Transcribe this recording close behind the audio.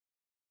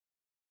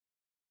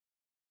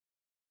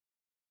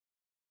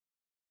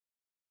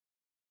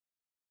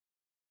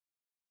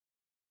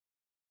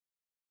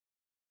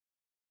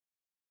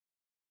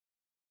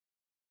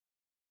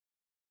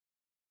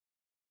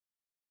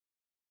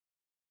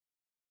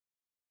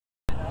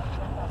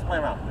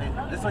playing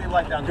around. This is what you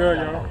like down Good,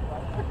 yo.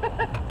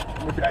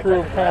 With the crew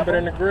of Kombat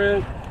in the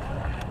grid.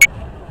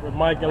 With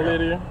Mike and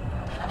Lydia.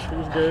 He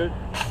was good.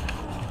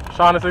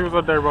 Shaughnessy was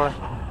up there, boy.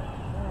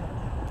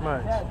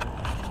 Nice.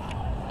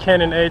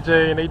 Ken and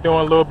AJ, and they doing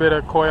a little bit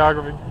of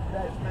choreography.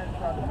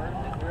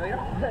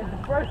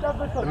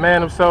 The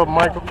man himself,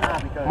 Mike.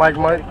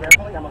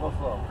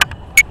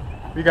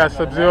 We got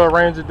Sub-Zero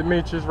Ranger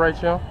Demetrius right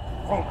here.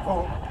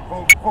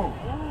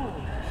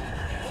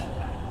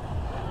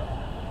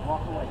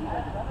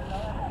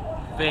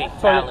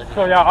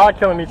 So y'all are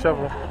killing each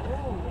other.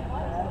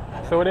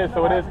 So it is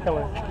killing.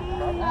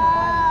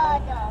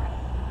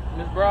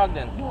 Miss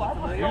Brogdon, you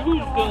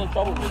still in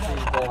trouble with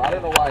these though. I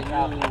don't know why you.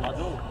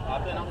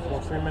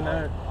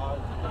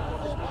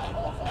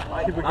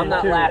 I'm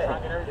not laughing.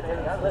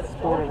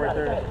 Spoiler right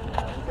there.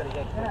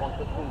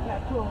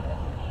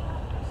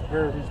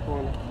 Very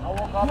spoiler.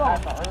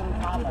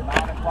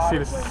 See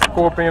the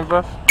scorpion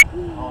vest?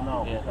 Oh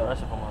no. Yeah, the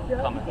rest of them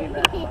are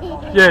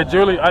coming. Yeah,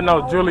 Julie. I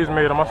know Julie's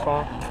made them. I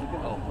saw him.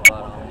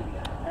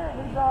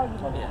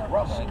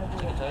 Yeah, she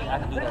can tell you. I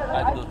can do that. I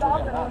can do it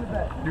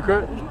too. You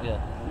could? Yeah.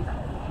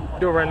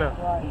 Do it right now.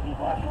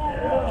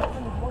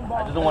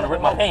 I just don't want to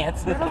rip my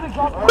pants. He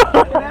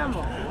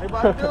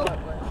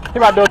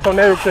about to do a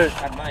tornado kick.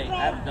 I might. I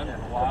haven't done it in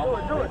a while.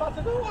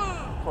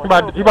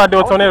 He about to do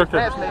a tornado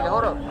kick.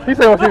 He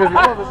said he wants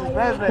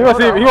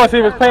to see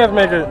if his pants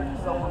make it.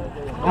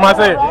 I'm about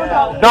to say,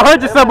 don't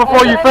hurt yourself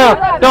before you film.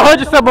 Don't hurt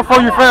yourself before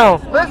you film.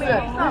 Listen,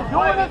 you're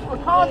doing this for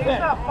content. He's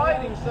not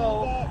fighting,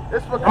 so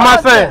it's for content. I'm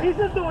not saying. He's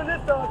just doing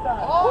this all the time.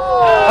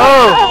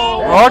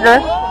 Oh, okay.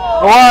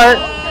 All right.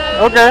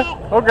 Okay.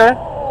 Okay.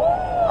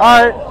 All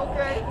right.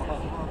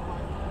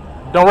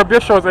 Don't rip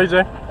your shorts,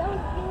 AJ.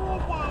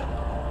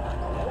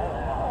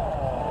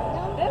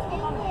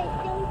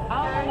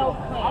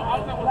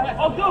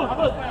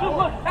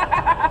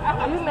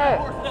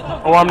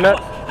 Oh, I'm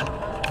next.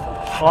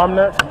 Oh, I'm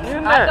next. You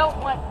next. I don't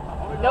want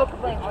no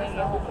complaints.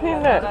 He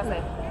next.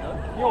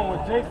 You don't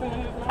want Jason in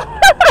this man?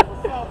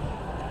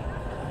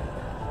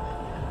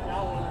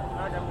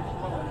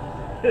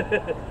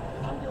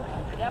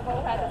 Y'all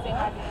both had to say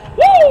hi.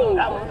 Woo!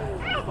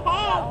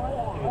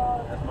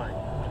 That's mine.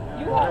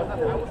 You have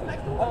to.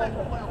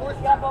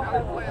 Y'all both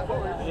have to.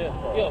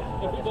 Yeah. Yo,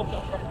 if we both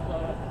got first.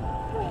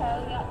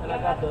 And I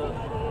got the.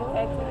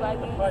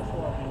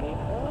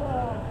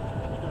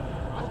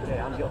 Okay,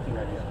 I'm guilty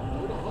right here.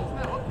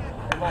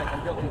 Hey, Mike,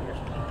 I'm guilty here.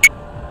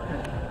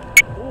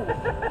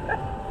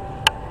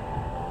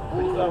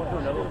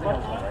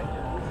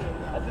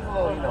 That's just a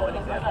little, you know, an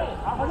example.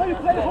 I know you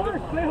play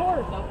horse. Play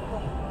horse.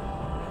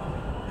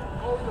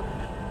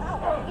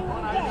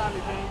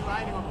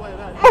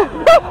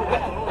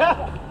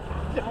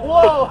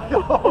 Whoa!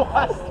 I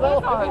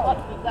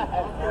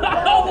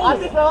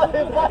smell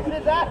him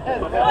busting that.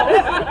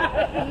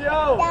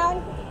 Yo! Don't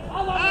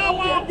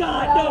ever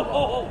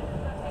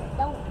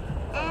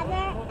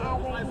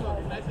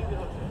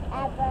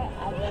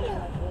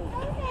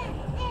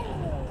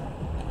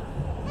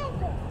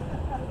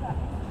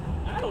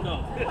I don't know.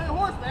 Play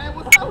horse, man.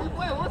 What's up? We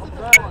play horse at this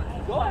point.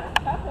 Go ahead.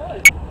 Have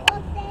fun.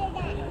 Don't say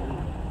that.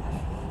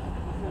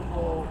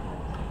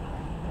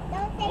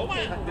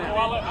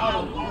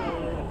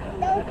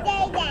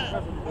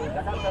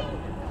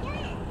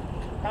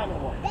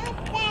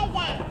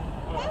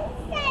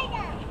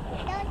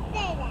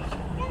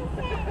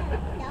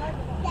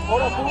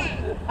 Hold up.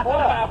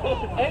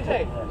 AJ,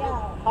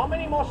 how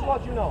many martial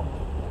arts you know?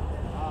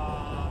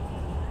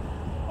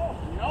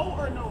 No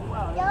or no?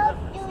 Don't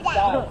do that.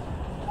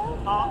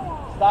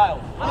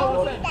 Styles.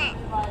 Don't do that.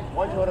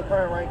 Once you go to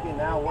current ranking,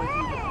 now once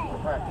you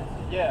practice.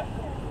 Yeah.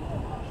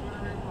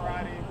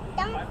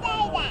 Don't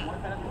say that.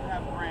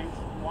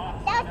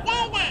 Don't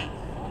say that.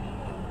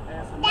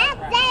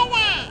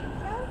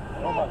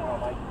 Don't say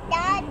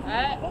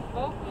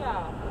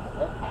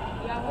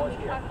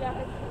that.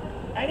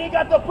 And he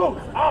got the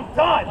boots. I'm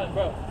done.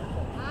 Bro.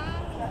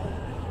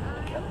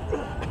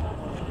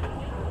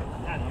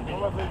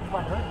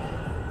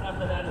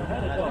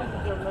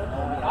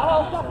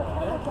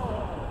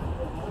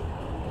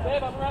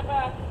 Babe, I'm right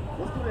back.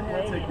 Let's do the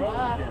handshake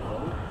again, bro.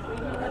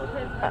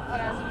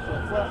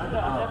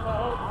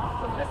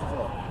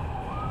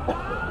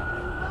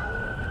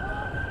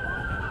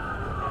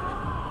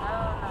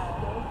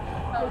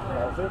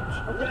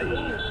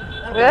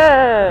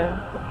 Yeah.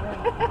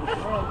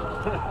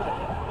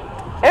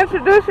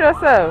 Introduce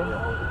yourself.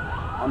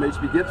 I'm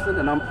HB Gibson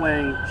and I'm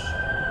playing.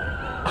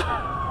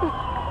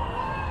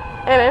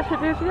 And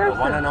introduce yourself.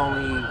 The one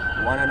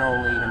and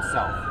only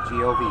himself,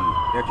 G.O.V.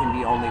 There can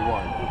be only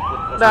one.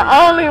 The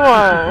only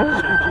one.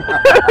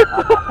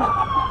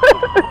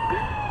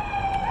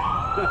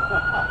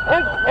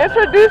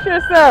 Introduce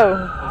yourself.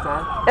 I'm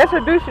sorry?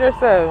 Introduce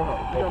yourself.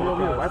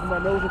 Wiping my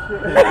nose and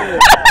shit.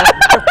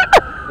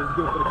 It's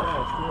good for the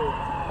class.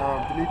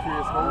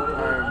 Demetrius, Holt.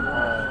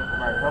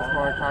 My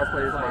Hellspawn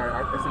cosplay is my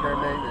Instagram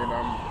name, and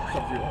I'm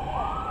Sub-Zero.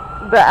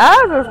 The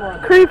eyes are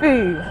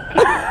creepy.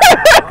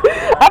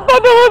 I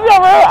thought that was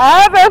your real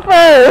eyes at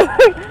first.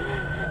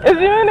 Is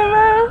you in it,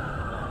 man?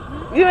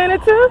 You in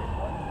it too?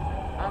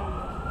 I'm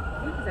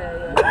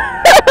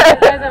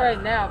isn't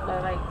right now,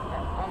 but like.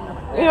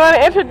 You want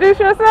to introduce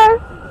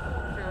yourself?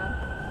 Sure.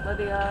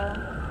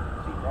 Lydia.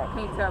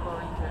 Pink Turbo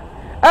Ranger.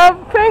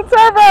 Oh, Pink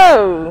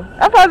Turbo.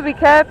 I'm supposed to be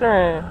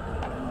Catherine.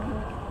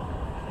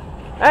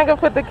 I ain't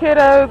gonna put the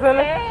kiddos in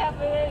it.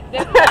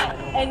 Yeah,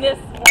 and this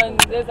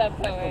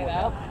episode right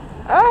now.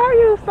 Oh, how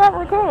you stop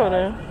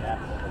recording?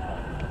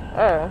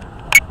 Oh.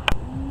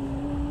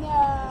 No,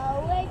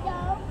 we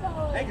don't go.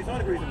 Thank you,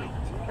 Sonic agrees with me.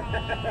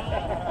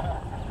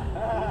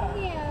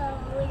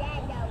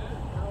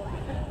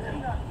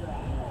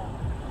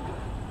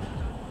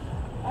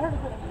 I heard a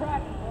bit of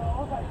crack, bro. I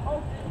was like,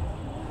 oh.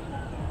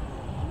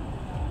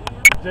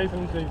 Jason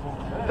and Jason.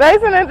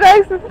 Jason and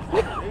Jason.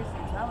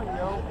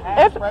 I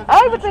I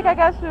don't even think I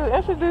got you.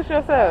 Introduce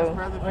yourself.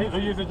 Oh,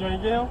 you said you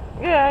ain't get him?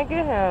 Yeah, I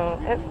get him.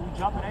 We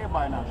jumping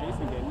everybody now.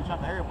 Jason gave. We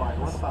jumping everybody.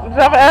 What's up?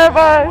 Jumping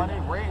everybody?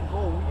 Red,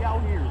 gold. We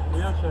out here.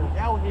 Yeah, sure. We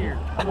out here.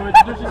 You want to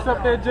introduce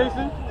yourself there,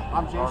 Jason?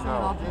 I'm Jason.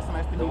 I'm Jason.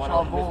 Nice to meet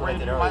y'all. Gold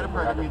Ranger. You might have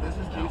heard of me. This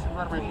is Jason.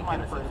 Red Ranger. You might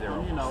have heard of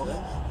me. You know,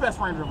 best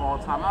Ranger of all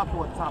time. I'll put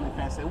what the Tommy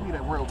fans say. We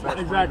the real best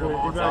Ranger of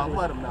all time.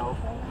 Let them know.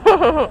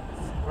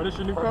 Oh, this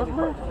your new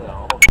customer?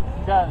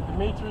 You got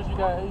Demetrius, you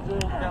got AJ,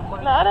 you got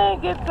Mike. No, I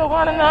didn't get the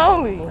one and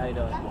only. How you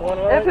doing?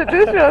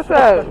 Introduce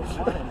yourself.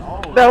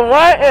 The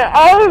one and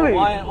only.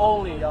 One and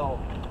only, yo.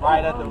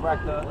 Writer,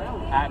 director,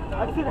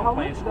 actor,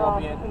 playing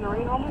Scorpion.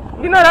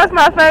 You know that's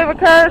my favorite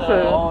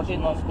character. Oh,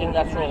 in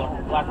that stroller.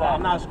 Black Rock.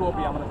 I'm not a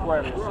Scorpion, I'm an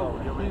Aquarius, so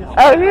you're ready.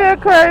 Oh, he a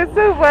crazy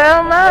too, but it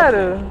don't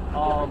matter.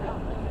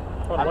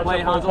 I play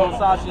Hanzo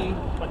Sashi,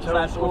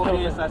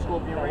 /Scorpion,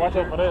 /Scorpion Ranger. Watch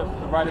out for this.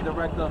 The writer,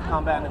 director of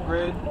Combat in the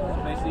Grid.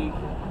 So basically,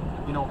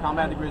 you know,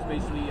 Combat in the Grid is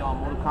basically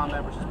Mortal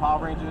Kombat versus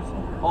Power Rangers.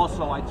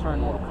 Also, I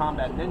turned Mortal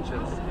Kombat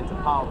ninjas into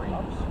Power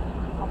Rangers.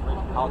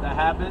 How that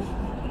happened?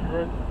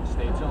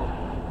 Stay tuned.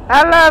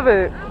 I love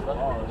it.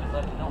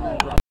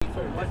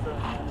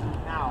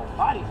 Now,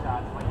 body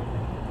shots, like,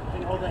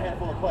 can you hold a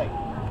handful of clay?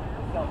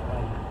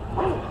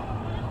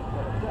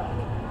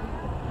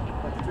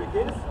 But the trick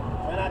is,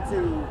 try not to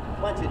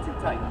clench it too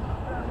tight.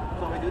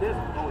 So when we do this,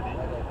 go with it.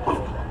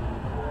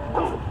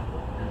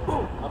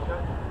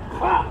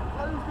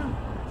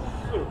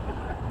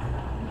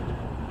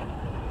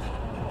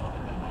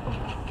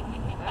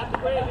 That's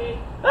crazy.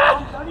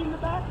 In the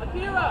back.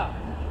 Akira!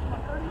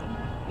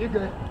 You're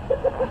good.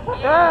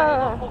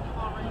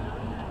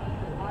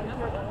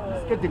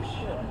 Skadoosh.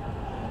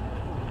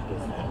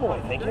 Who I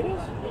think it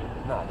is?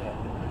 Not yet.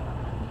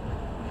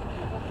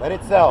 Let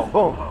it sell.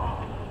 Boom.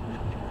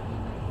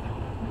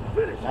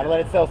 Gotta let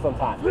it sell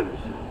sometime.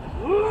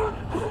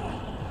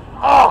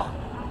 Oh!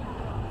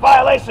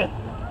 Violation!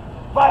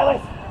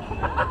 Violation!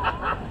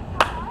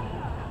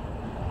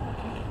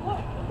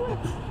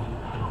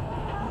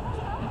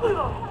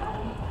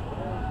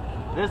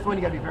 This one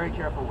you gotta be very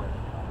careful with.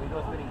 We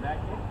go spinning back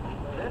here.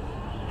 This.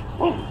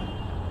 Boom.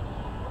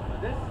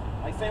 This.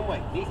 Like same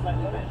way. Knee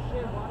slightly bent.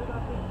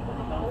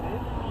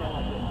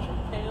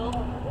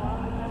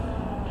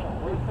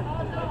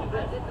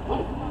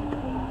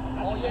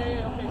 Oh,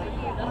 yeah, okay,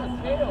 so that's a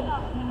tail.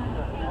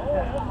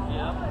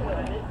 Yeah.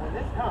 When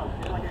this comes,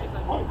 it's like a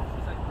boom.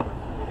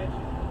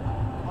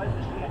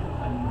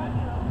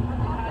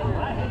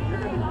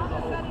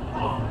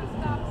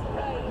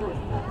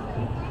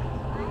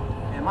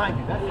 And mind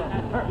you, that's not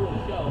her.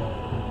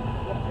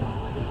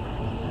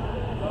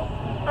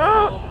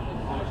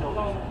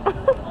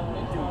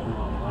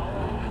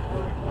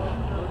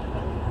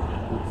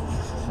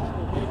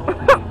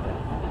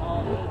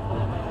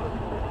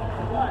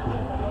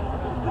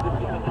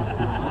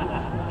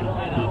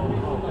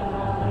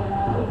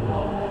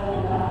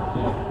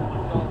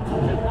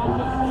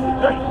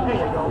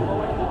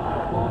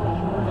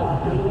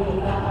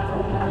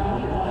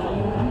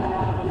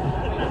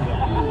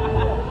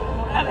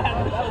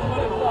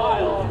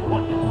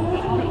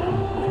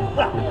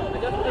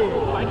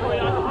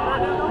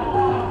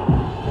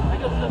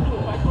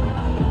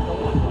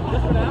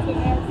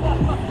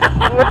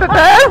 What's the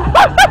time?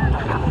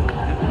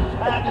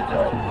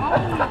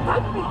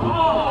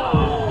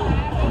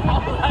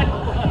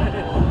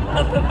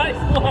 That's a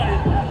nice one.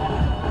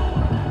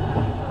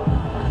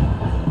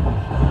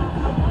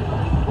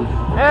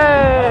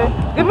 Hey,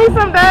 give me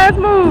some dance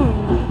moves.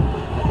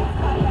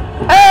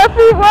 Hey,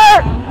 feet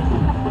work.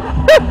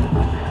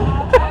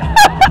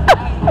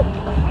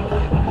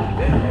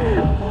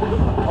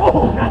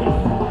 Oh, nice.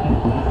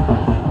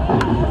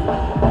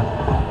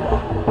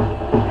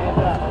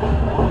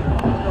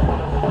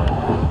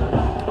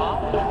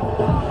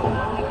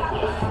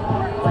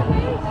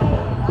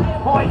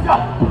 Points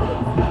up.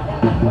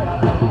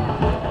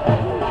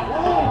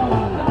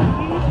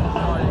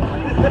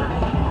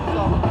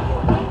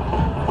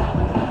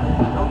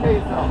 Okay,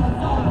 so.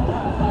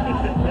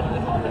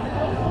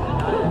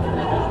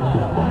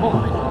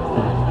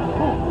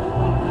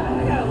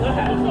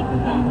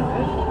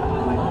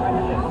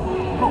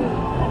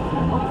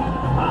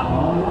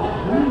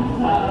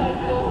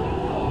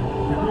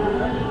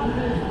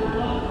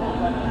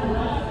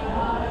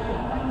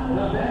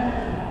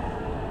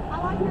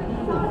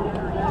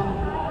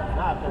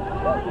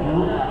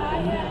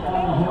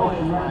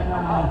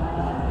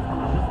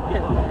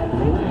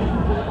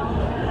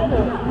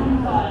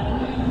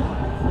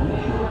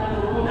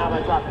 Now if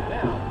I drop it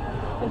down.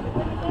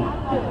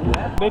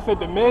 They said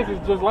the Miz is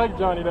just like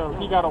Johnny though.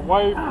 He got a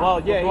wife. Well,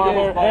 yeah, blonde he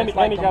hair, is, but and, it's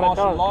like and he the got a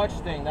martial dog. arts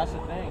thing. That's the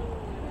thing.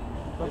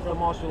 It's the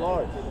martial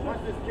arts.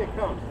 Once this kid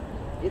comes,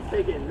 it's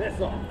taking this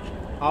off.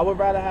 I would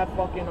rather have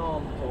fucking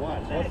So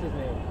watch. what's his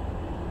name?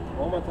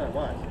 One more time,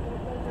 watch.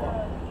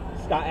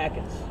 Scott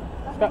Atkins.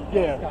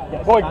 Yeah,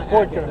 Yes, Boyka. Scott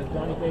Atkins as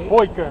Johnny Cage.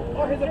 Boyka.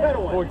 Oh, here's a better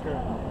one. Boyka.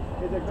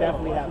 Here's a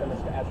Definitely have him as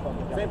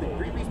fucking Same Johnny thing,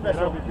 Cage. 3-piece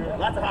special. That'd be good.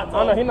 Lots of hot Oh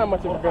sauce. no, he's not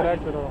much of a good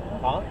actor though.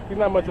 Huh? He's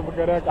not much of a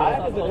good actor. Scott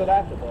Atkins is a good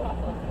actor, bro.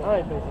 I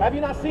ain't think so. Have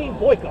you not seen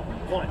Boyka?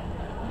 One.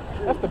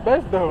 That's the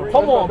best though.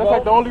 Come on, that's bro.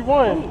 like the only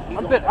one.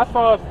 I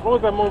saw, what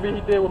was that movie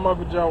he did with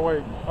Michael John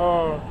Wade?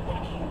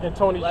 And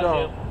Tony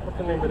Shaw. What's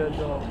the name of that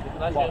joint?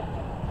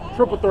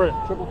 Triple Threat.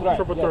 Triple Threat.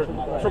 Triple Yeah, Threat.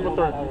 Triple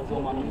Threat.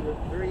 Triple Threat.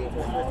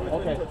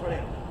 Okay.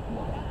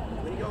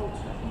 When he goes.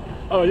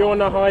 Oh, you wanna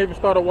know how I even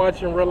started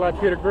watching Real Life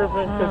Peter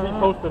Griffin? Because he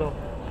posted them.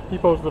 He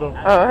posted them.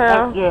 Oh,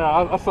 hell.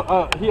 I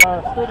saw, he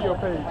studio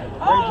page.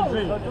 Ranger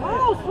Z.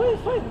 Oh, sweet.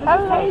 This is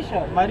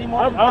Tayeshia. Mighty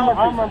Morphin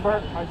I remember her.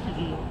 How you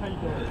doing?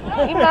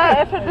 You mind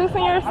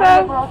introducing I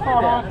yourself? saw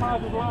it all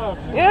kinds of love.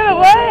 Yeah,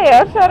 way.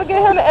 I'm trying to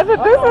get him to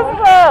introduce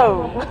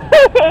himself.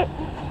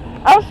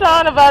 I'm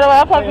Shauna, by the way.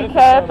 I'm supposed to be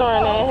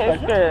Catherine in his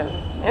script.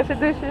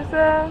 Introduce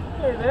yourself.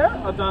 Hey there,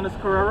 Odanis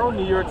Carrero,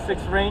 New York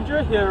 6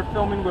 Ranger, here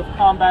filming with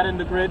Kombat in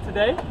the Grid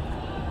today.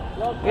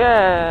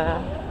 Yeah.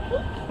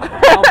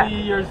 I'll be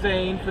your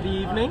Zhane for the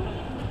evening.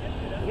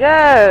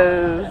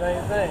 Yes.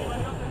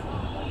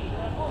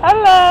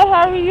 Hello,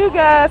 how are you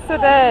guys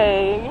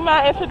today? You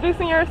mind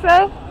introducing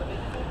yourself?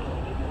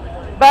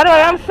 By the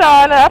way, I'm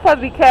Shauna. I'm supposed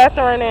to be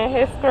Catherine in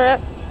his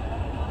script.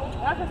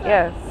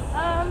 Yes.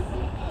 I'm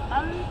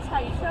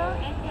Tayeshia,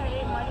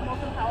 aka Mighty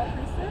Morphin Power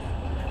Priestess.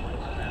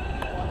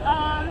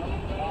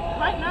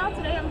 Right now,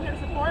 today I'm here to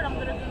support. I'm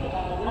gonna do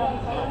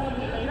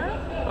later.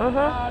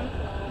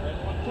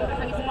 If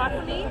there's any spot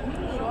for me,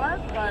 sure,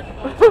 but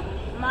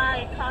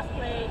my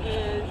cosplay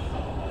is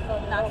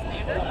not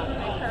standard.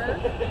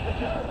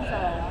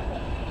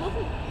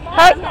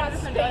 I'm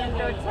just enjoying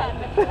your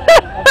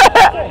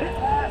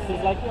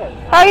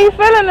How you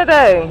feeling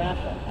today?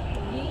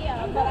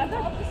 Yeah, but I'm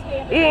not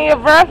standard. Eating your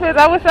breakfast?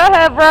 I wish I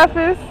had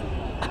breakfast.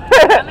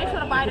 I made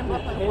sure to buy it in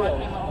Brooklyn before I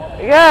came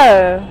over.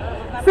 Yeah.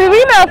 See,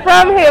 we not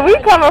from here. We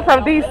coming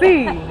from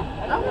D.C.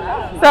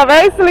 So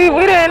basically,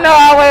 we didn't know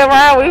our way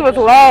around. We was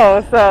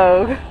lost,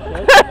 so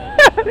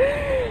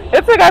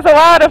it took us a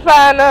while to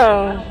find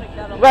them.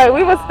 But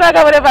we was stuck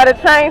over there by the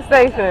train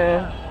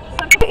station.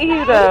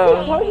 You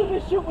though,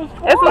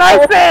 it's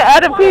nice seeing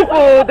other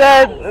people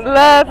that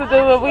love to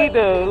do what we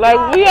do.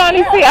 Like we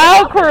only see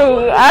our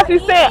crew. Actually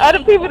seeing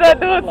other people that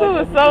do it too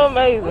is so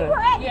amazing. We were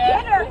at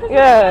dinner because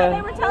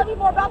they were telling me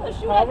more about the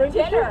shoot at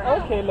dinner.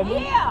 Okay, let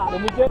me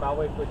get my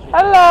way for you.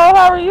 Hello,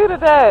 how are you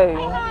today?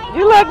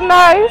 You look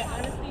nice.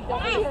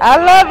 I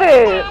love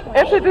it.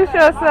 Introduce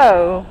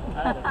yourself.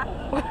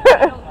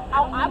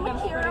 I'm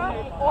Akira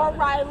or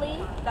Riley.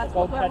 That's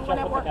what everyone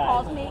at work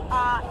calls me.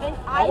 And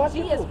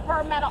IG is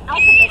Fur Metal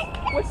Alchemist,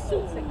 which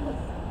suits it.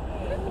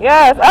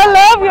 Yes, I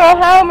love your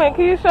helmet.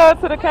 Can you show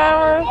it to the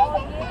camera?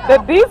 The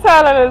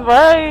detailing is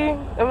very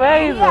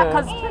amazing. Yeah,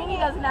 because Trini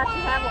doesn't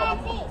actually have all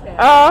these details.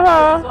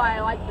 Uh-huh. So I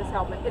like this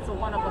helmet. It's a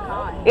one of a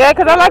kind. Yeah,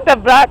 because I like the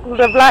black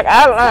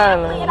outline.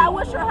 Exactly, and I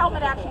wish your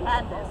helmet actually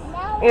had this.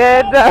 Yeah,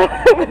 it does.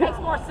 It makes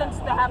more sense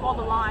to have all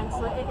the lines,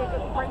 so it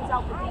brings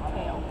out the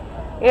detail.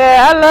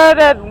 Yeah, I love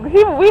that.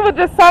 We were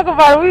just talking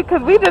about it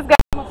because we just got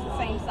Almost the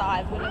same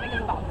size, but I think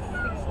it's about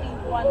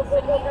 61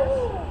 centimeters,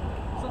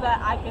 so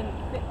that I can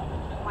fit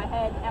my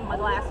head and my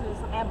glasses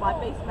and my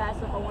face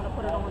mask if I want to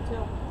put it on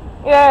too.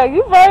 Yeah,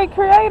 you very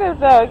creative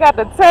though. You got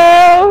the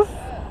tails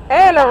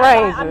and the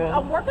ranger.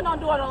 I'm working on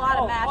doing a lot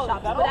of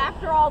mashups, but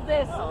after all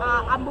this,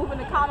 I'm moving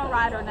to Kamen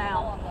Rider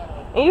now.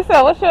 And you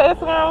said, what's your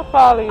Instagram?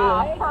 Follow you.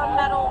 Fur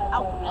Metal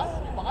Alchemist.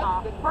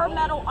 Fur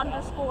Metal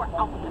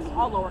 _Alchemist.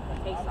 All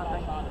lowercase, I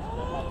think.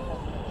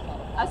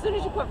 As soon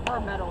as you put Fur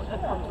Metal,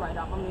 it comes right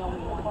up. I'm the only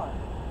one.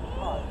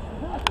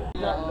 You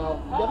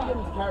gotta get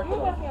into character.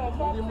 You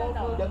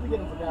gotta get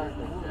into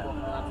character.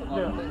 You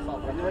know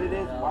what it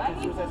is? Watching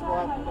Suicide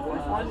Squad, the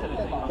first one. I should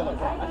have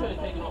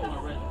taken off my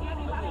red.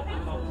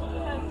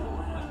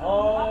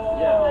 Oh,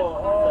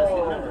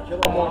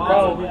 yeah. Come on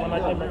down when I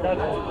came back out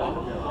there.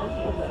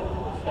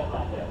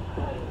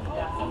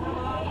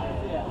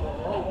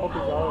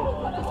 Okay,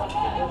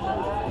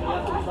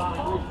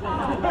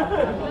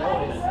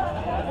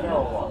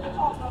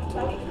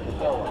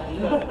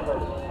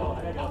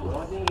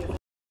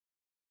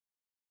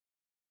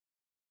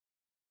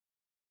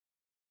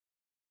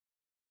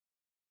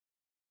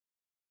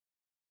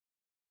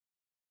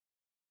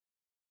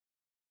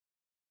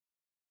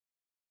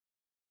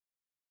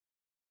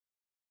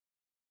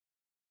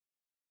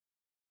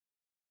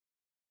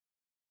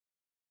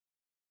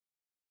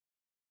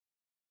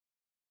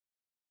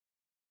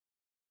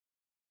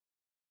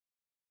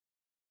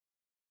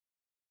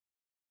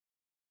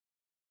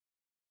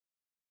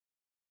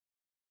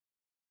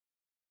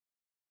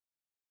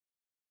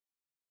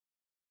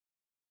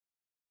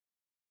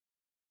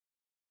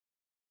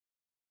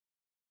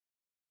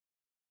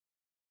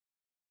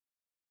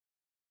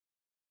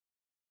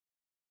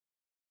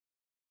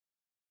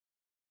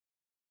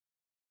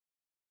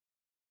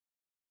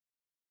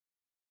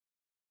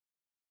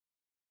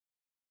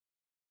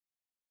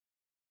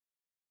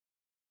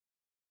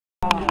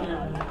 She called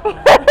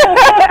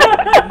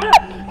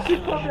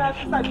me out,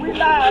 she's like, we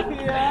live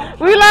here.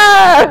 We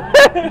live.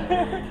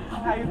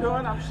 How you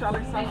doing? I'm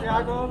Shelly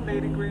Santiago,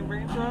 Lady Green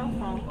Ranger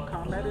from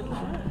Combat in the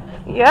Grid.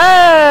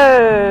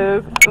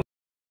 Yes.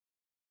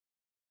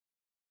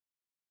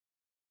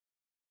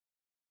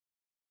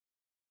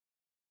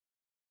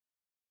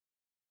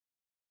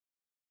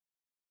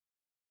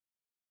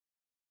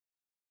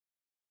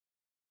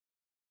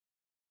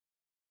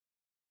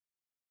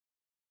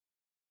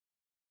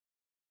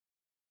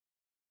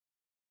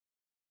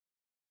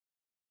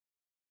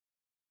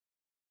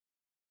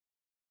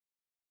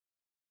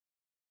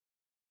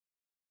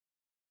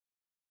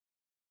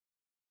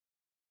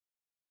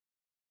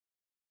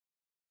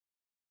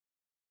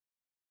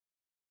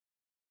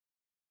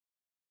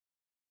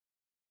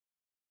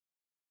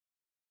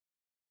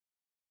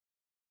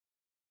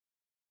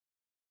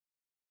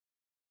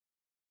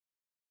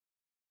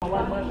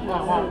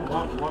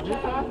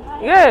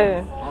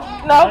 Yeah.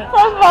 No,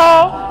 first of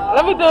all,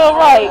 let me do it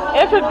right.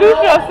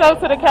 Introduce yourself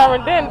to the camera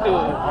and then do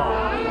it.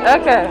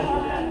 Okay.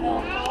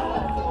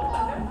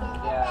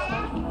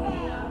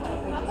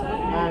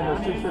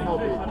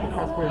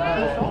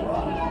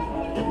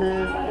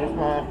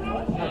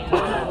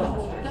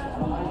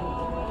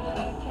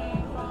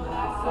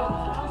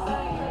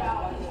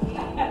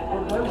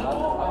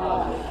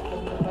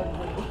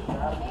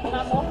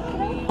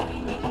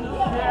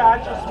 Yeah, I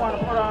just want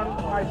to put on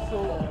my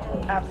suit.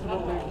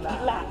 Absolutely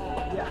not.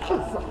 Yeah.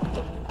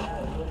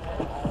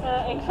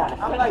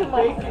 I'm like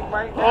baking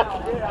right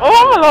now. Yeah. Oh,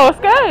 I'm a little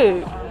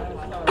scared.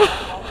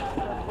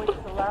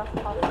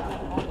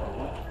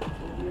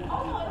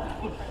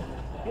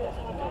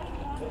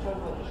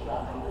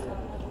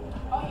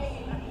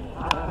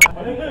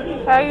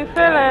 How you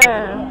feeling?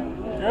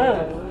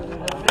 Good.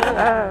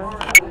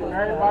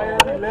 Everybody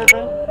be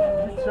living,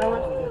 be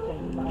chilling.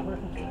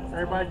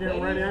 Everybody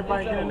getting ready.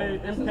 Everybody getting their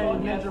MK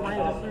Ninja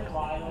Ranger suits.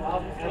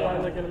 Everybody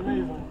looking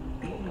amazing.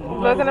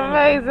 Looking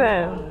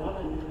amazing.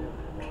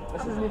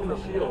 This isn't even a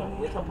shield.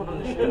 Wait till I put on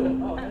the shield.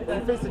 When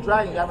you face the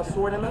dragon, you have a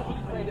sword in it?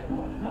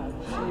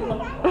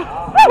 Shield.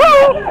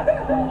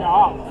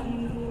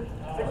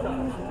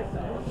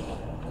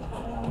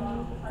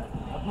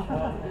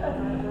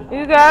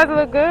 You guys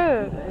look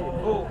good.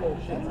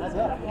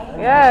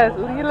 Yes,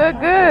 you look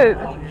good.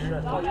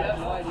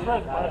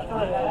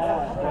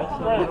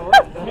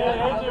 Me and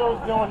AJ was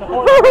doing the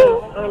horse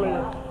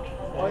earlier.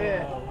 Oh,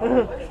 yeah.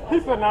 He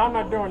said, no, I'm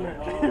not doing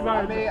that. He's not.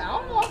 I mean, I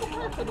don't know what the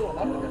friends are doing.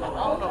 I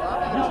don't know.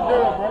 You should do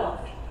it, bro.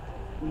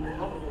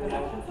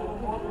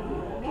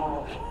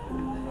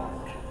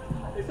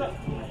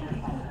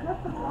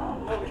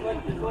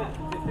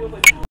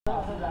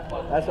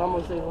 That's what I'm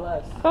going to say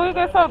last. Can we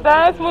get some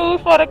dance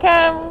moves for the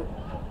camera?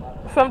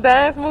 Some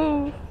dance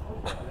moves?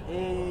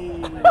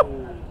 Hey.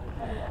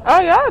 Oh,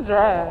 y'all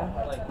dry.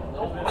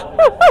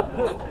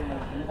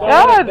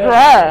 Y'all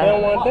dry. They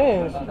don't want to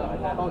dance.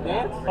 Oh,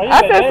 dance? Oh,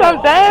 I said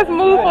some dance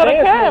moves for the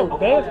camera.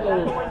 Dance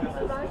moves.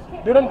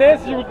 Do them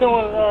dances you was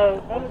doing.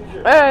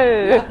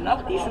 Hey.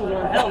 Not these shoes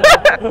are hell.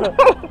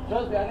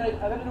 Trust me, I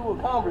gotta do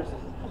with Converse.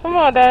 Come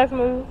on, dance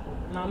move.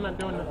 No, I'm not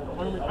doing that. I'm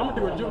gonna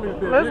do what Julius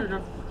did. I'm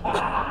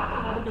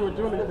gonna do what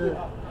Julius did.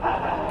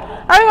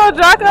 How you gonna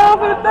jack it off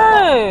of the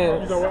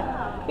thing? You know what?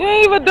 You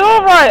ain't even do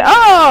it right.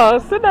 Oh,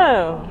 sit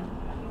down.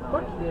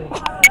 Fuck you.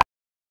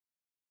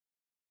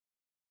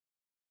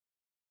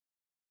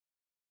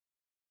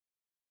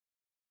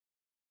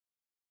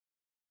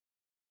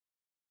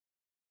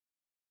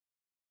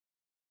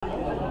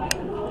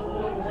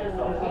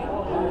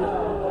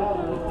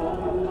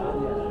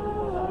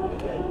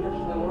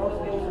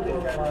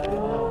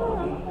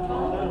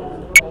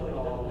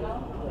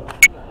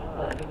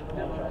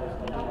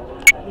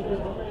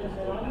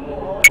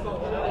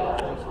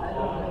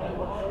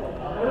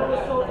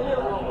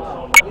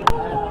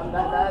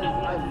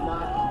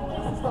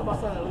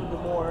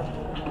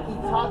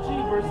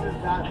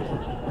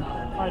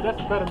 Alright,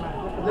 that's a better match.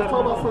 Let's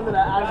talk about something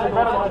that actually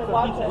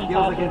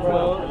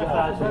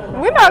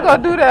We're not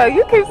gonna do that.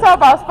 You keep talking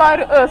about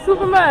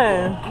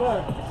Superman.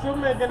 Look,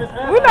 Superman getting his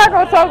ass We're not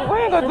gonna talk. We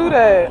ain't gonna do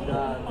that.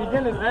 He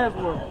getting his ass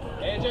whooped.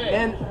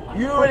 And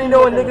you already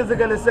know what niggas are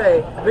gonna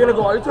say. They're gonna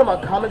go, are you talking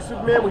about comic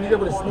Superman when he's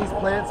able to sneeze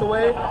plants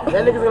away?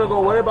 That nigga's gonna go,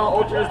 what about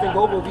Ultra Instinct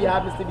Goku if he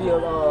happens to be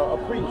a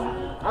priest?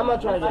 I'm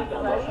not trying to get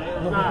into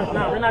that.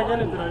 Nah, we're not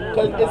getting into that.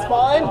 Because it's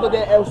fine, but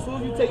then as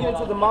soon as you take it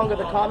into the manga,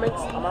 the comics,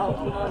 I'm out.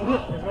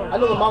 I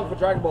know the manga for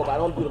Dragon Ball, but I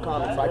don't do the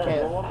comics, so I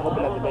can't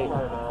open that debate.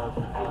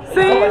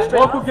 See?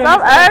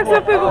 Stop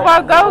asking people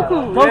about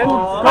Goku.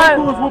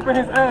 Goku was whooping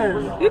his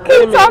ass. You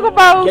keep talking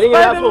about getting your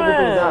ass whooped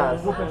whooping his Spider-Man.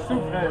 ass. Whooping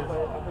Soup ass.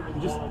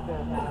 Just,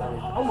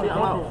 I'm with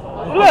Goku.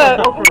 Look,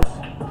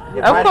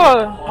 of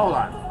course. Hold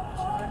on.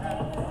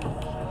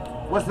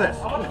 What's this?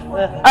 Oh,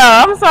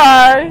 I'm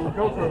sorry.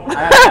 I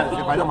have to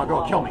if I know my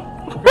girl, kill me.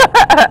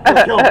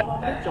 Kill me.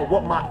 So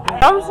what my?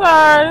 I'm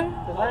sorry.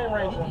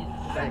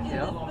 Thank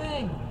you.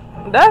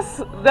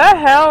 That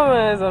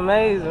helmet is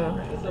amazing.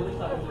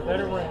 I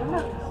don't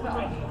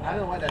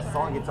know why that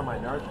song gets on my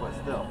nerves, but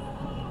still.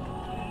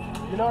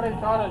 You know they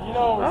thought it. You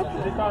know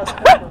they call it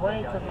the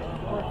rain because it's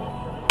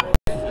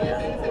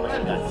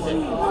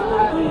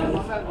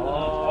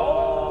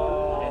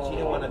And she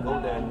didn't want to go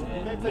there and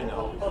you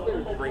know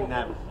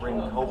bring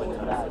Holman to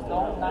the system.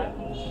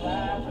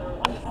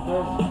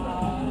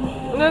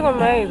 Look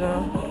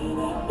amazing.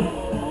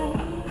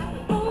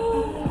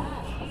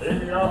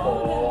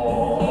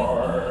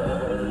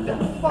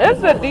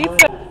 It's a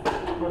decent.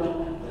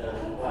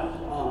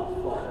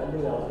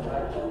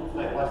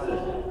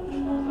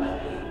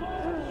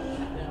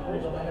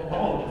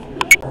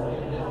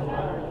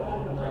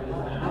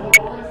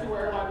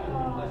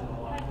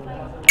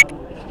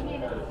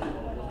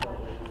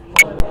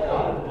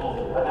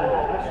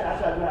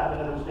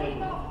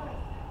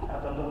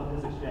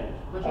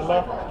 Hello?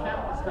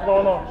 What's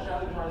going on?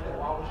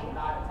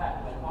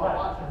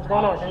 What's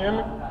going on? Can you hear me?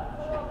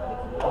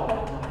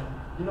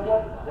 You know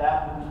what? That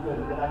was good.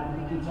 Then I can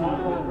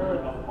continue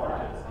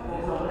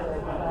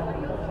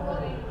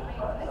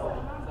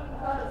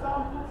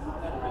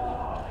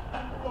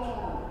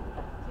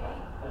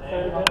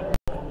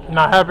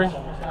Not happy?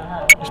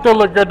 You still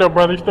look good though,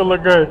 brother. You still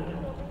look good.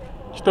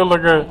 You still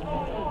look good.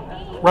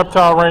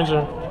 Reptile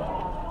Ranger.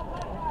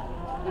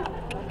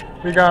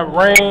 We got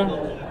Rain.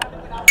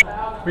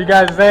 We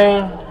got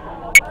Zhane.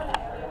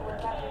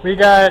 We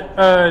got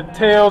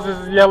Tails. This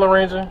is Yellow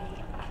Ranger.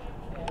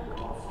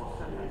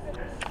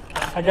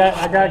 I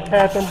got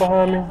Catherine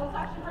behind me.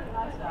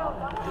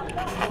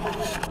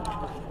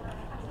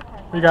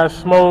 We got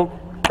Smoke,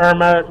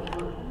 Ermac.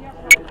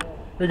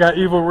 We got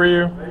Evil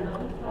Ryu.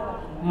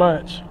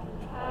 Much.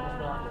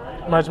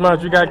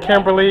 We got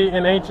Kimberly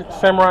in Ancient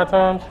Samurai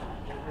Times.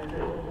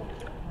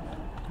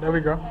 There we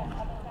go.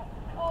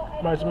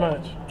 Much.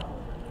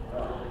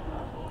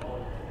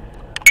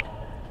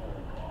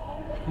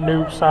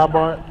 Noob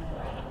Sabot.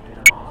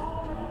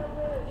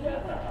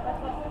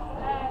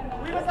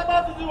 We was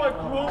about to do a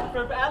group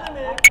for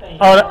element.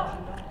 Oh,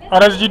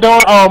 that's what you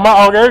doing?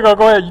 Oh, there you go.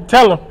 Go ahead. You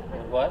tell him.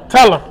 What?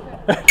 Tell him.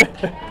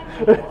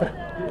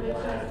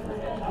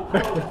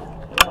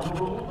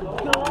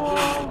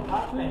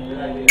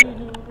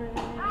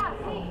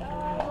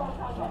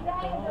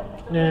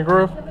 You in your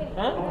groove?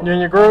 Huh? You in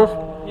your groove?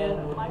 Yeah.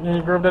 You in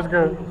your groove? That's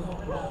good.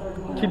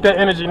 Keep that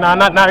energy. Nah,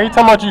 he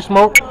talking about you,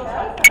 Smoke.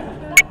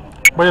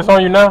 But it's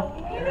on you now.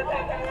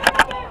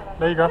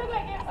 There you go.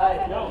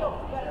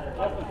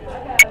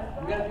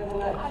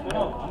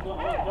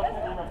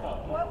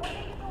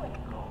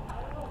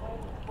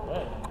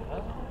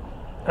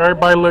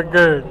 Everybody look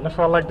good. That's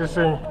what I like to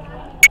see.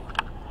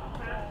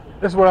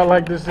 That's what I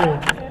like to see.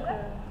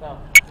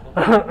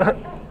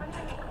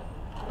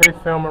 They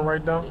filming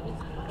right now.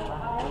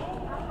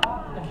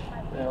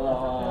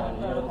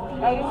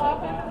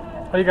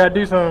 Oh, you gotta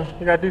do something.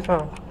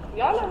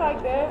 Y'all look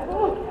like that.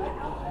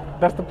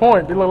 That's the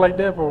point. They look like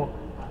Deadpool.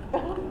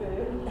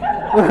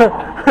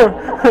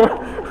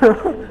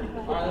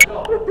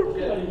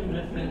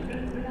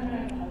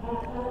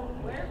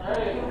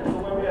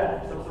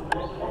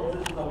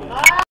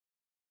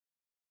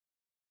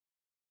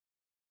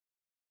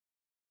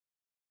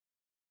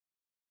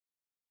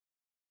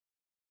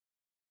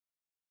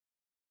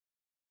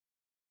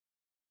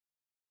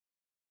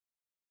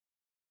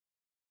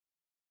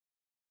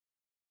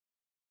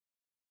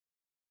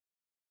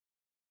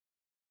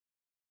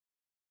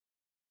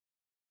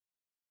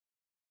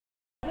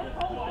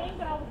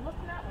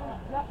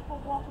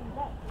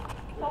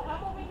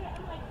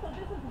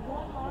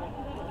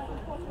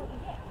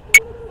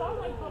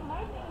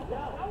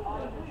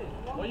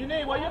 What you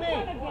need?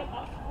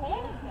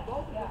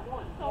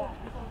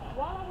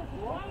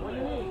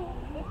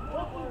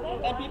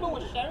 And people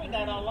were sharing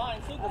that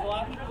online too, because a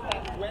lot of people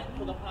that went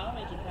to the Power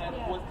Ranger camp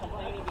was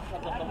complaining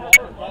because of the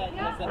Morphin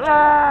Yellow.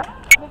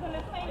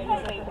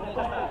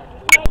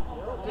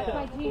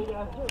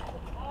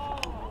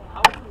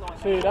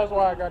 See, that's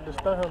why I got the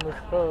stun helmet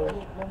because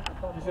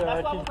you said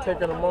I keep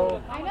taking them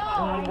off. I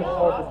know. It's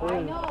hard to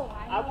breathe.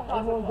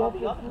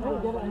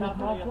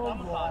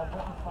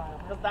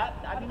 Because that,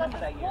 I remember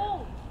that year.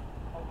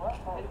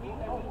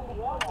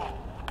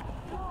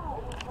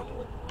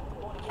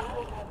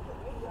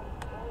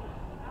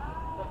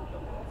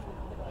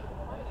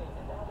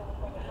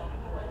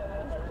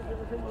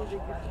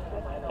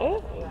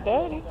 It's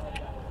dirty.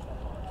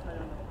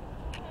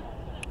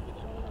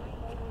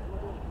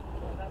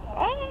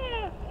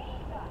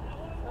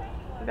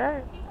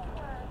 Dirt.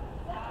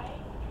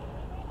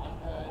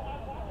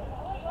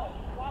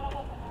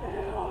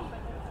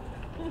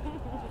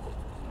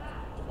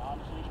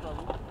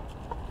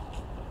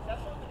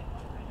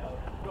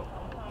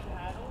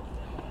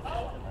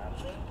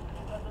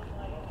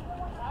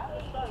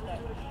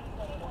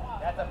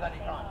 That's a bloody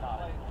con.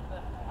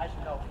 I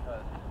should know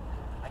because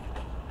I can.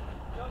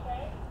 You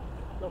okay?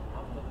 No,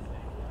 I'm still the same.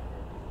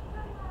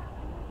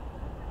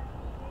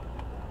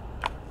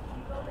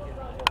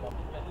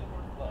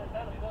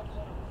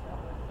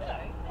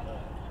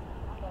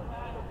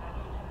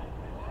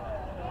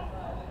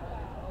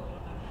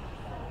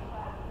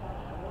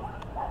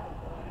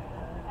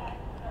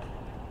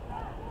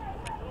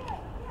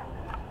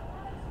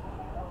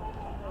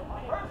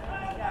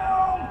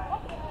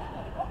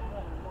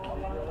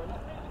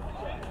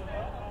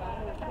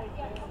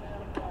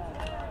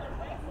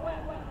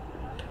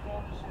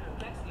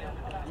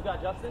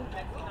 Justin? I'm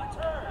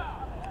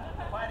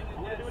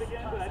gonna do it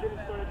again, but I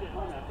didn't start at the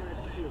home. I started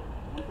at the field.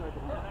 You started at the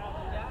home.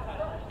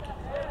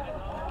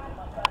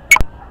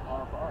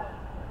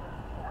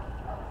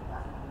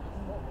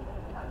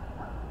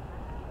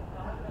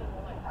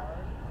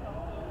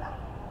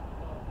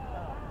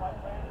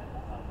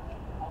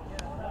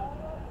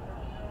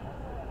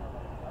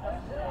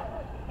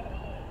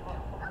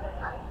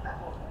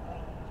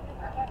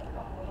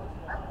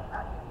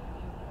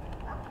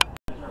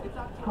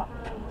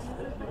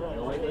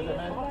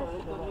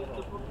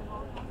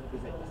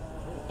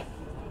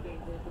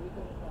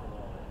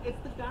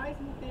 It's the guys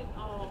who did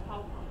Power.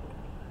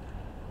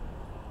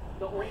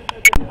 The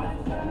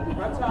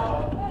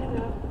Reptile.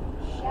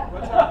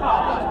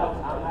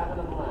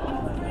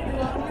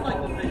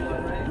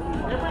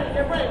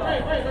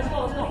 Ray, let's go.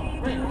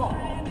 Ray, come on.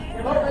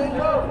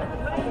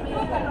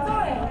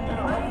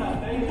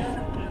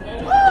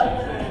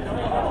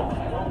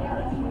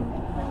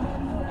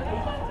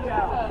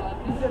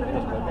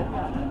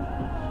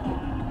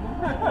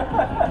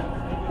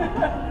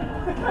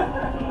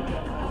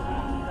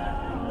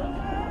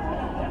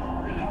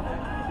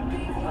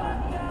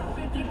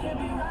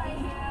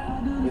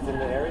 It's in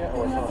the area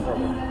or it's not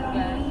further?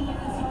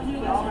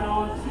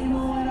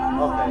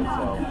 Okay,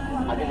 so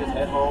I can just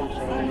head home,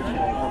 change, and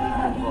then come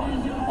eat from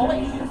lunch. Oh,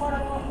 wait.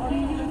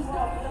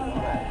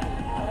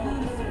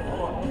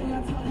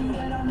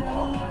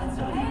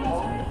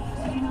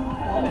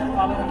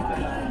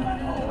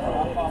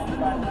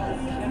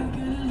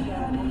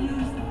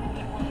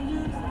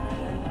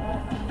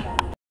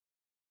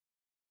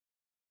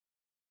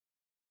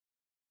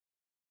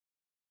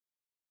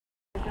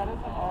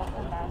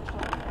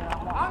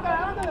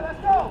 I'm good,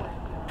 let's go.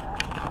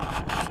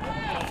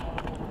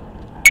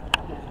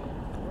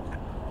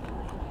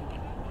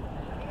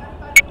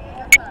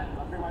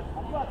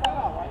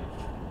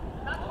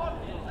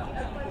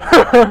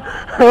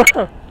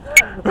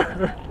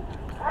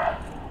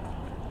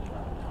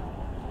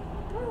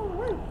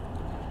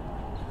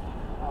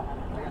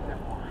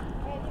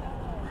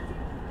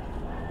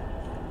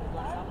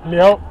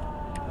 Yep.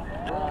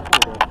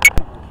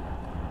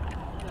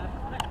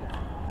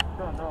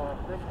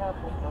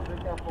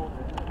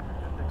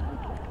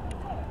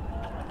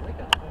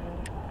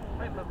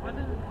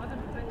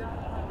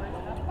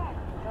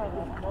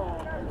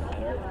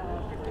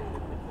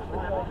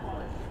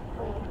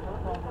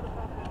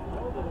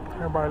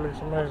 Everybody looks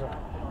amazing.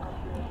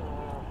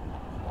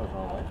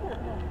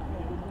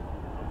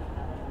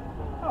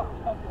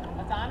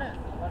 Odanis.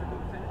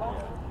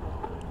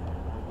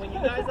 When you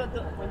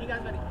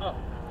guys ready.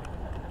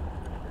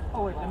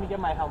 Oh wait, let me get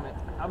my helmet.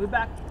 I'll be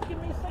back.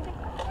 Give me a second.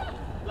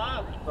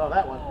 Loud. Oh,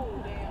 that one.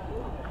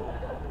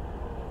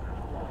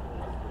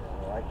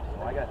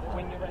 I got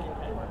When you're ready,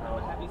 okay?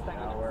 Have you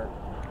started?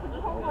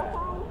 Go back.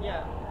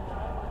 Yeah.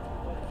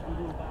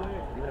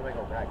 Even if I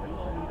go back, when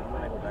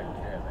I go back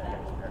here,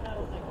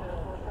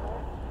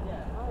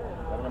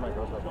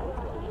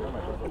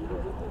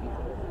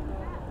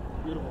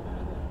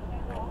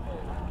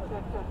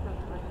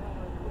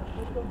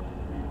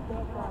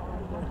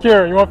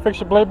 Akira, you want to fix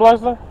your blade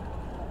blaster?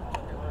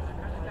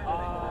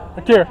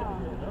 Akira,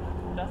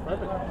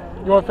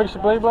 you want to fix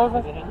your blade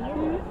blaster?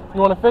 You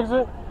want to fix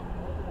it?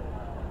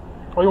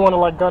 Or you want to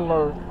like gun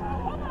mode?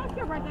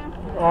 Right there.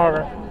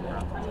 Alright.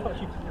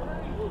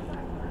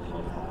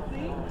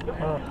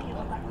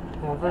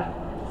 You want to fix it?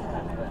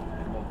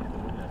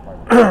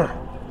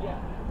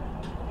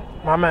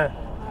 My man.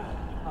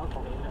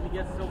 Let me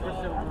get silver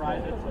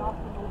right.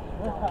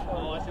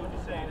 Oh, I see what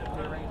you're saying. It's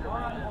the Ranger.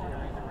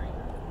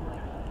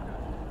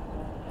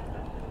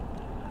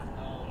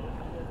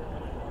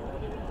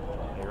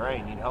 Hey,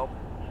 Ray, need help?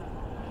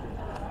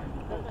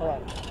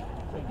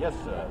 Yes,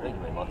 thank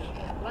you very much.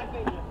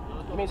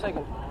 Give me a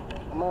second.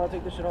 I'm gonna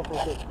take this shit off real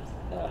quick.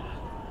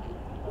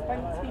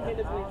 20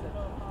 minutes later.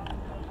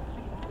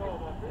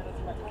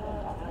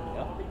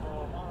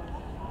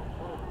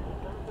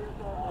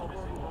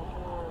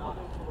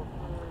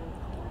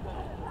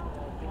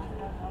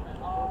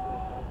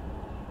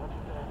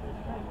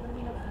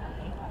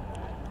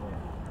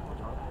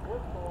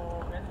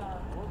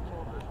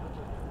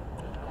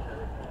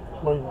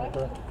 Wait right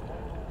there.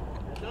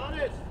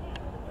 Odanis.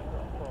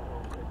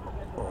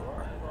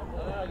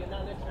 You're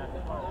not next to it's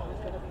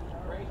going to be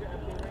Ranger,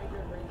 empty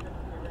Ranger.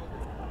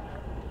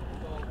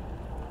 So,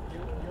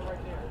 you're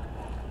right there.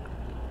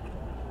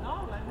 No,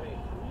 let me.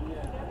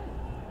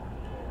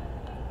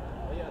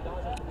 Oh, yeah,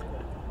 Adonis has to do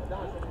that.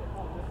 Adonis has to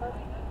do that.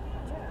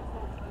 Yeah.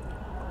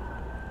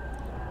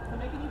 So,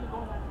 make it even go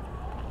back.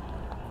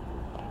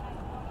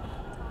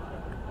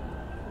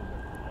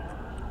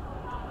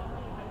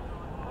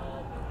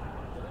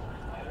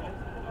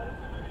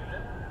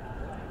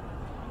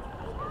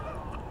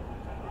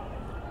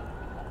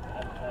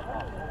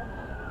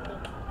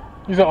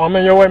 You said, I'm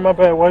in your way, my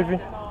bad, wifey.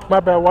 My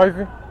bad,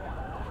 wifey.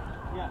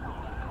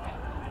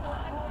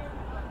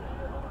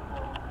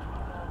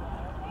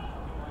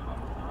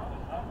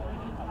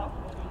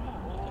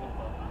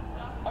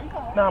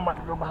 Now I'm about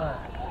to go behind.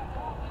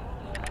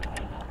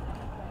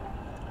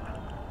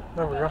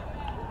 There we go.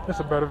 It's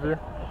a better view.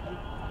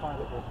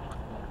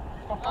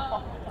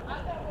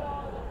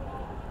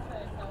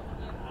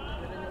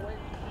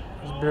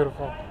 It's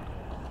beautiful.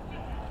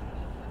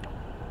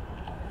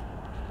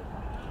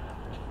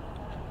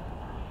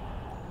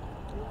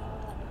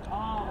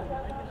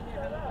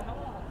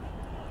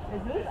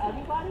 Is this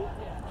everybody?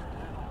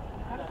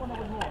 I don't know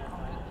what's more.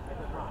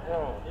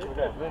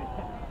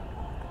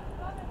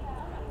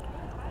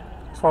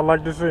 That's what I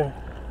like to see.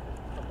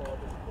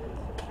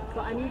 So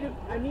I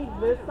need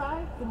this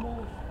side to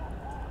move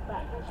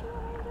back.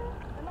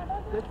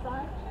 This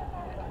side?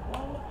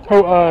 Who,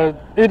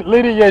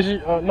 Lydia, yeah, she,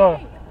 no.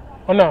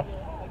 Oh, no.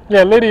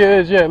 Yeah, Lydia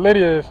is,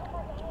 Lydia is.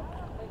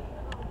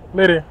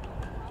 Lydia.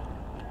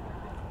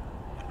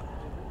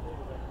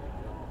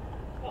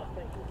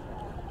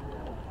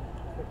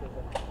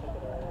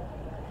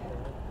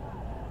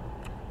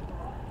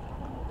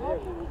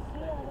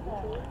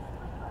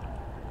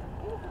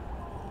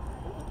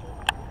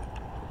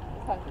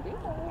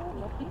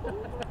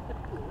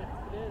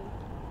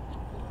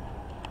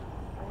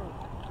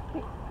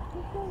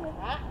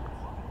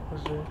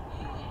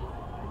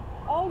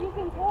 Oh, you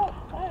can talk.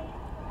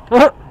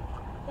 Does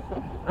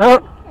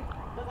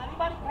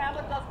anybody have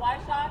that does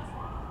wide shots?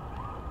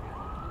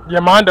 Yeah,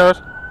 mine does.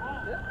 This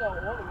go all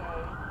the way.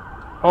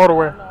 All the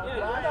way. Yeah, you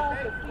don't have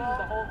to see the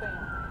whole thing.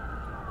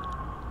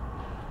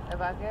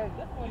 If I get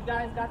you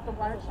guys got the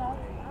wide shots?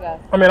 Yes.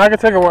 I mean, I can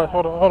take a watch.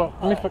 Hold on.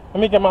 Let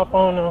me get my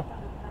phone now.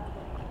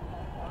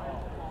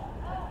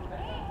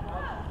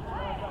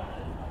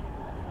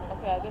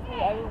 Okay, I just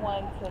need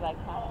everyone to like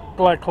comment.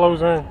 Like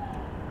close in.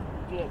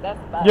 Yeah, that's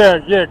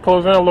better. Yeah,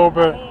 close in a little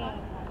bit. I mean,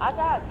 I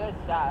got a good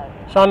shot.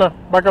 Shauna,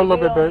 back up a little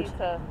bit, We don't bitch. need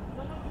to-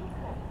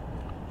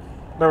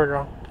 There we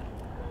go.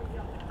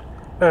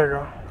 There you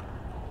go.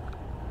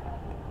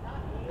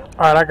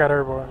 Alright, I got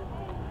everybody.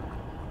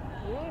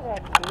 You ain't got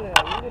to do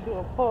that. You can do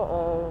a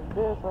pull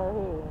this right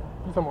here.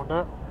 You talking about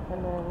that? And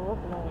then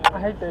what's the name? I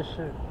hate that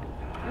shit.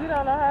 You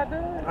don't know how to do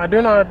it? I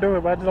do know how to do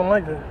it, but I just don't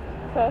like it.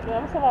 Trust me,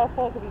 I'm talking about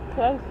supposed to be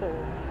closer.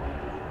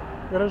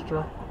 Yeah, that's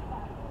true.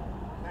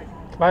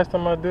 Last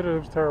time I did it, it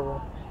was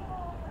terrible.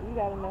 You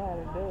gotta know how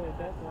to do it,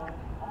 that's why.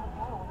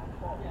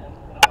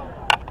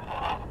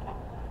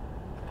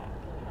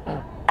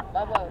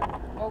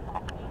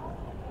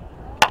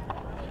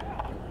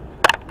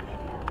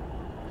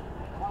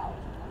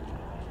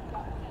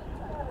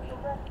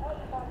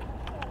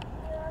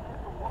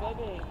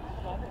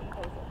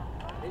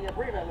 In your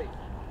brief at least.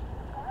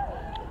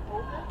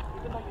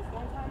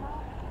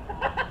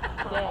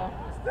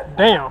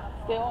 Damn.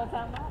 Still on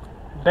timeout?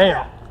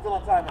 Damn. Still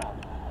on timeout.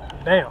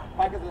 Damn.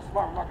 Mike is a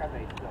smart mark I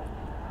made still.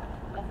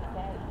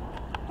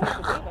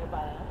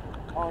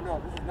 Oh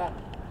no, this is not.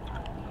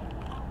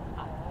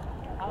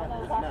 I don't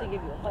know if I should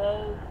give you a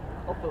hug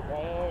or feel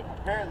bad.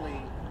 Apparently,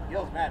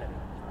 Yo's mad at me.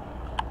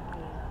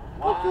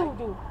 What Why? you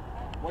do?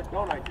 What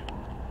don't I do?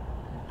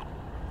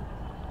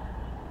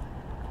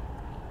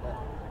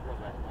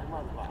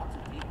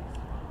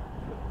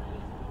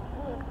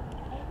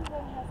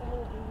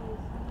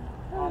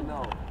 Oh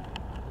no.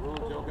 The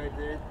little joke I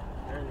did,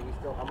 apparently he's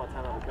still on my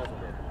timeout because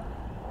of it.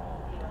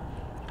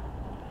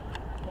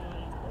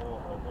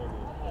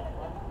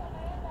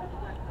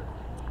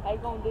 How you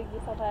gonna dig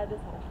yourself out of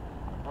this one?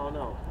 Oh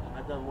no,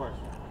 I've done worse.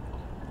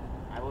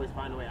 I always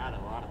find a way out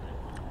of a lot of things.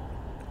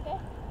 Okay.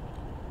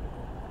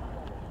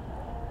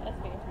 That's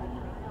fair.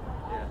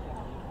 Yeah.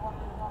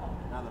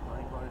 Now the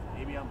funny part is,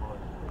 maybe I'm bored.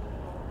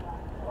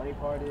 The funny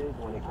part is,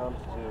 when it comes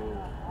to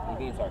me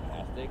being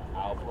sarcastic,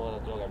 I'll pull a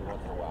joke every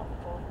once in a while.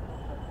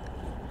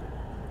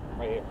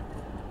 Right here.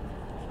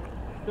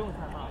 Doing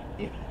timeout.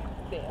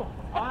 There.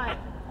 Alright.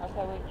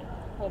 Okay, wait.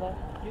 Hold on.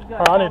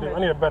 Oh, I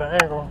need a better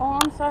angle. Oh,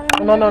 I'm sorry.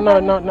 No.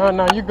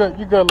 You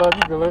good, love.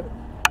 You good.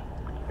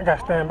 I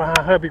gotta stand behind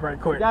hubby right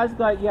quick. That's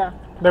good, yeah.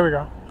 There we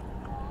go.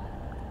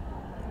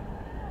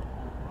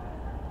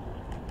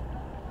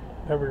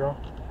 There we go.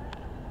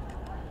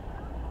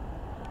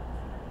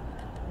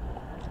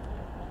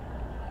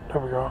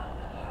 There we go.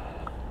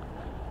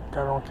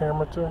 Got it on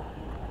camera too.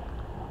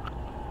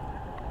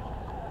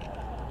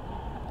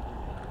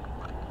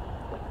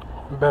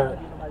 Bet.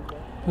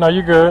 No,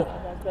 you good.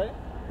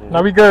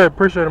 No, we good.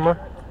 Appreciate it, man.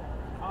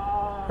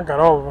 I got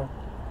all of them.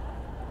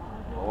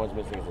 Well, one's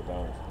missing is a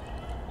Odanis.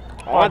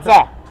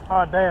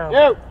 Oh, damn.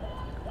 You!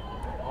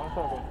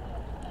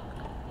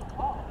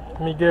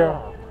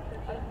 Miguel.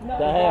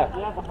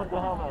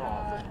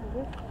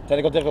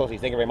 Technical difficulties,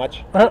 thank you very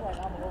much. I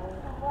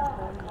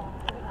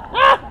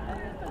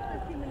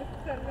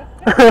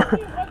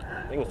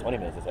think it was 20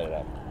 minutes to set it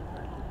up.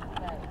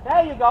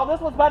 There you go.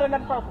 This was better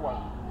than the first one.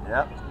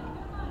 Yep.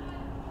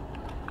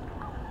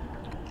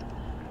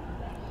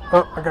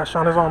 Oh, I got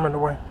Shauna's arm in the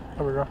way.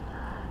 There we go.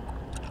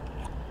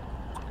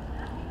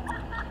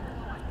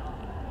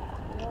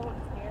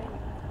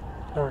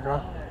 There we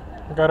go.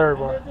 I got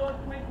everybody.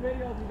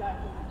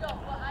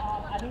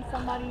 I need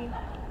somebody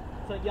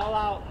to yell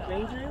out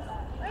Rangers.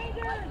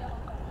 Rangers!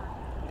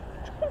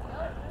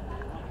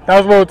 That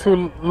was a little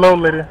too low,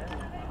 Lydia.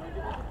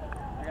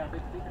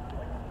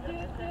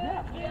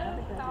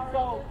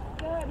 So,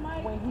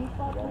 when he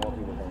fucking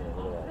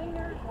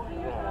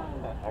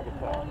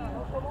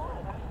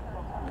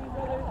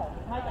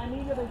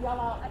Mejia the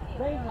yellow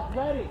Rangers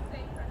ready.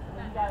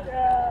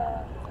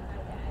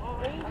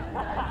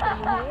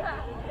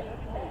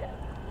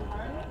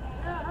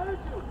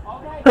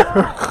 Okay, go.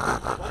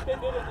 Like they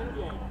did it in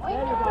game. There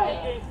you go.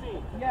 In-game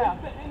scene. Yeah.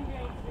 It's the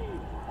in-game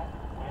scene.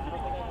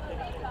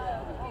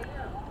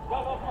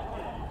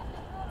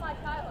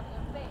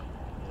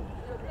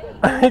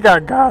 He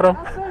got him.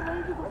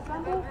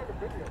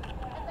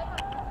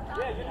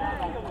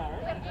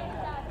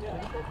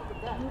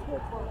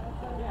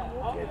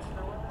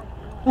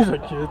 These are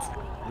kids.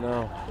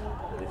 No.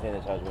 They're saying the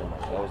charge with my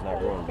show is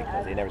not ruined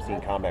because they never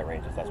seen combat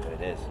ranges. That's what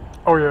it is.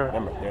 Oh yeah.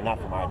 Remember, they're not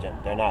from our gen.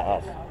 They're not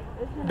us.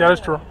 That is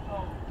true.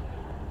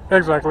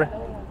 Exactly.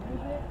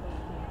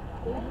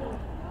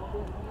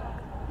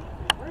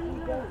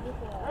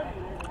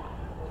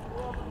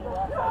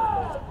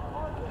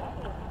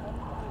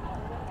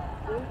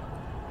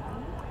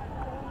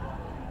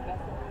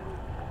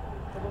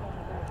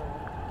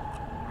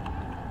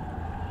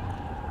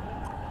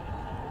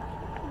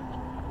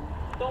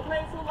 Don't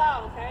play too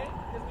loud, okay?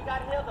 Because we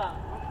gotta hear them.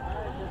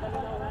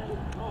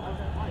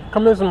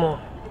 Come in some more.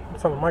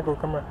 Tell him Michael,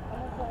 come here.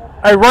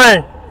 Hey,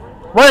 Rain!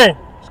 Rain!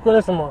 Let's go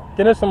in some more.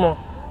 Get in some more.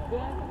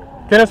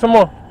 Get in some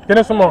more. Get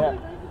in some more.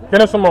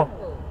 Get in some more.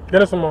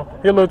 Get in some more.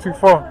 He a little too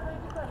far.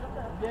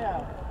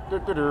 Yeah.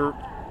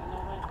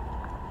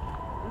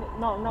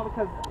 No,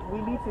 because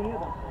we need to hear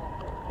them.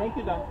 Thank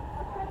you, though.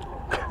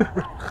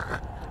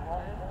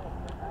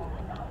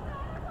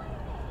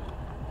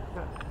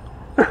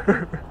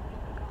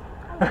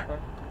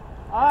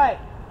 All right,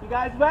 you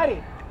guys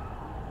ready?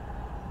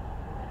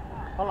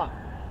 Hold on.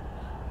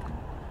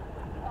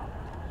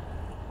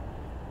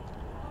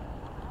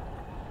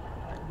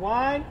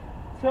 One,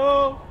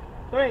 two,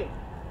 three.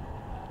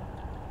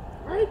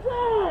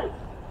 Rangers!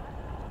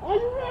 Are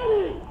you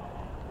ready?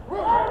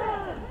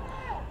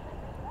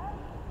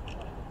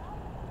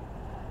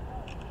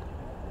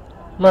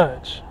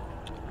 Much.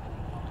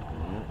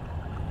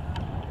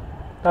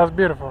 That was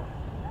beautiful.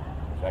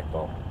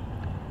 Perfecto.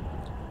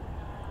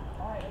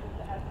 Alright,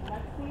 as the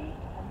next scene,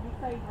 when you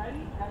say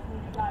ready, that's when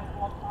you guys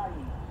walk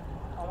party.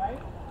 Alright?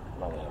 I'm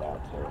not laying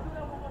out too.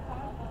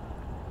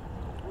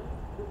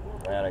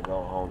 I gotta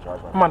go home,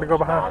 charge my I'm about to go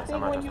behind.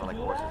 I'm not just gonna like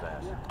horse's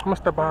ass. I'm gonna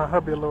step behind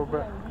hubby a little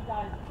bit. You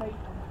guys say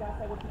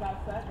what you guys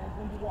said, and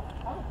when you walk,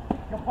 I'm gonna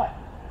kick your butt.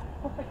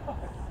 Oh my God.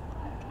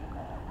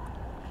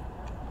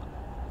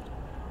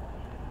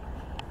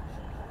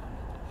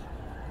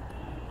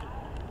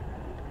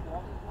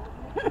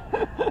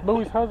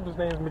 Louie's husband's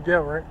name is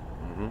Miguel, right?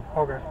 Mm-hmm.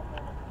 Okay.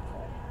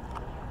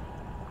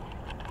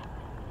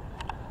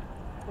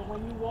 So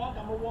when you walk,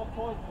 I'm gonna walk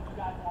towards you. You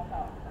guys walk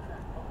out.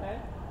 Okay?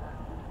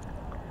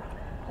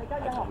 Take out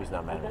your I hope helmet. he's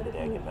not mad at me the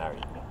day I get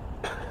married.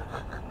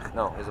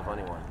 No, here's a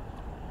funny one.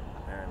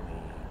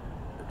 Apparently,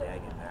 the day I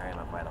get married, I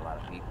fight a lot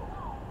of people.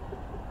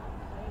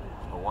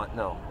 But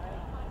no.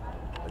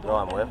 The girl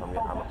I'm with, I'm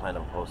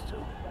planning to propose to.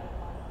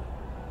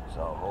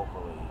 So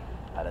hopefully,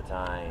 by the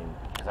time,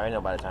 because I already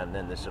know by the time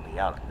then this will be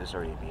out. This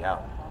will already be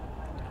out.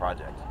 The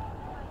project.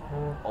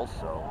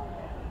 Also,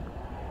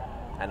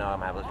 I know I'm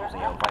gonna have this person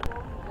young fight.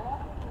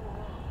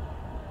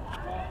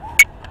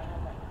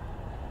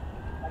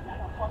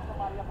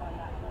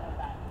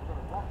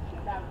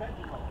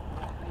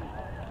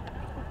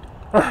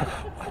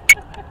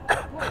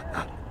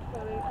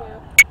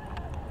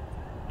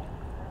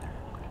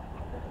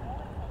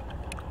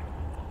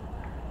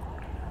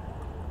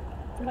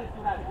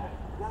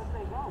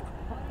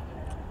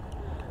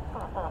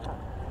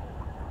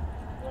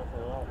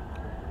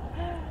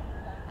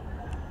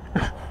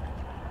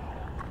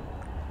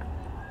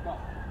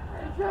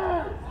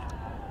 Rangers!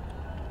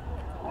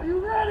 Are you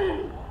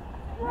ready?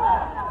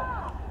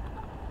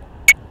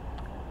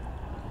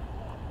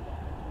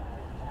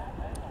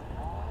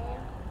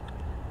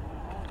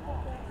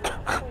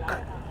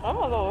 I'm a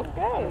little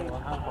scared.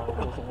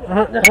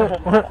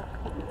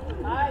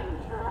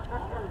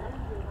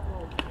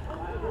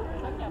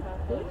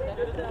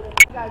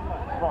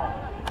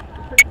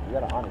 You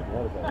got a honor, you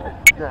notice that, right?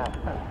 Yeah.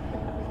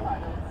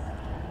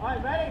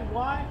 Alright, ready?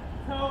 1,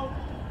 2,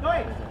 3.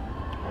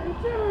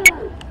 Rangers!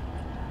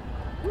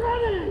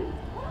 Ready!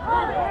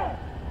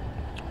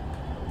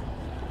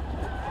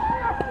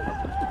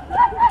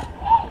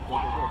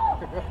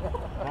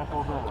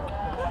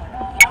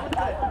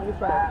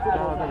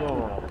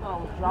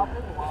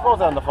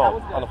 Phone's on the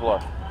phone, on the floor.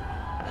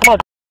 Come on.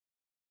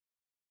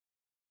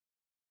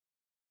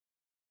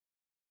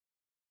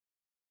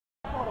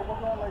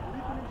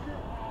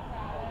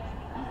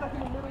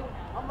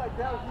 I'm like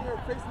down here,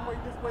 facing way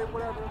this way,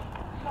 whatever. You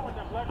know what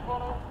that black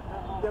photo?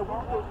 Yeah,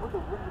 with the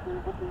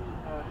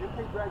MK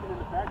Dragon in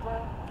the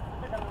background.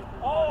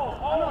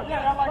 Oh,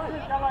 yeah, y'all like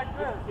this, y'all like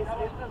this.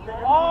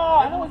 Oh,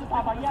 I know what you're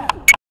talking about,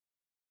 yeah.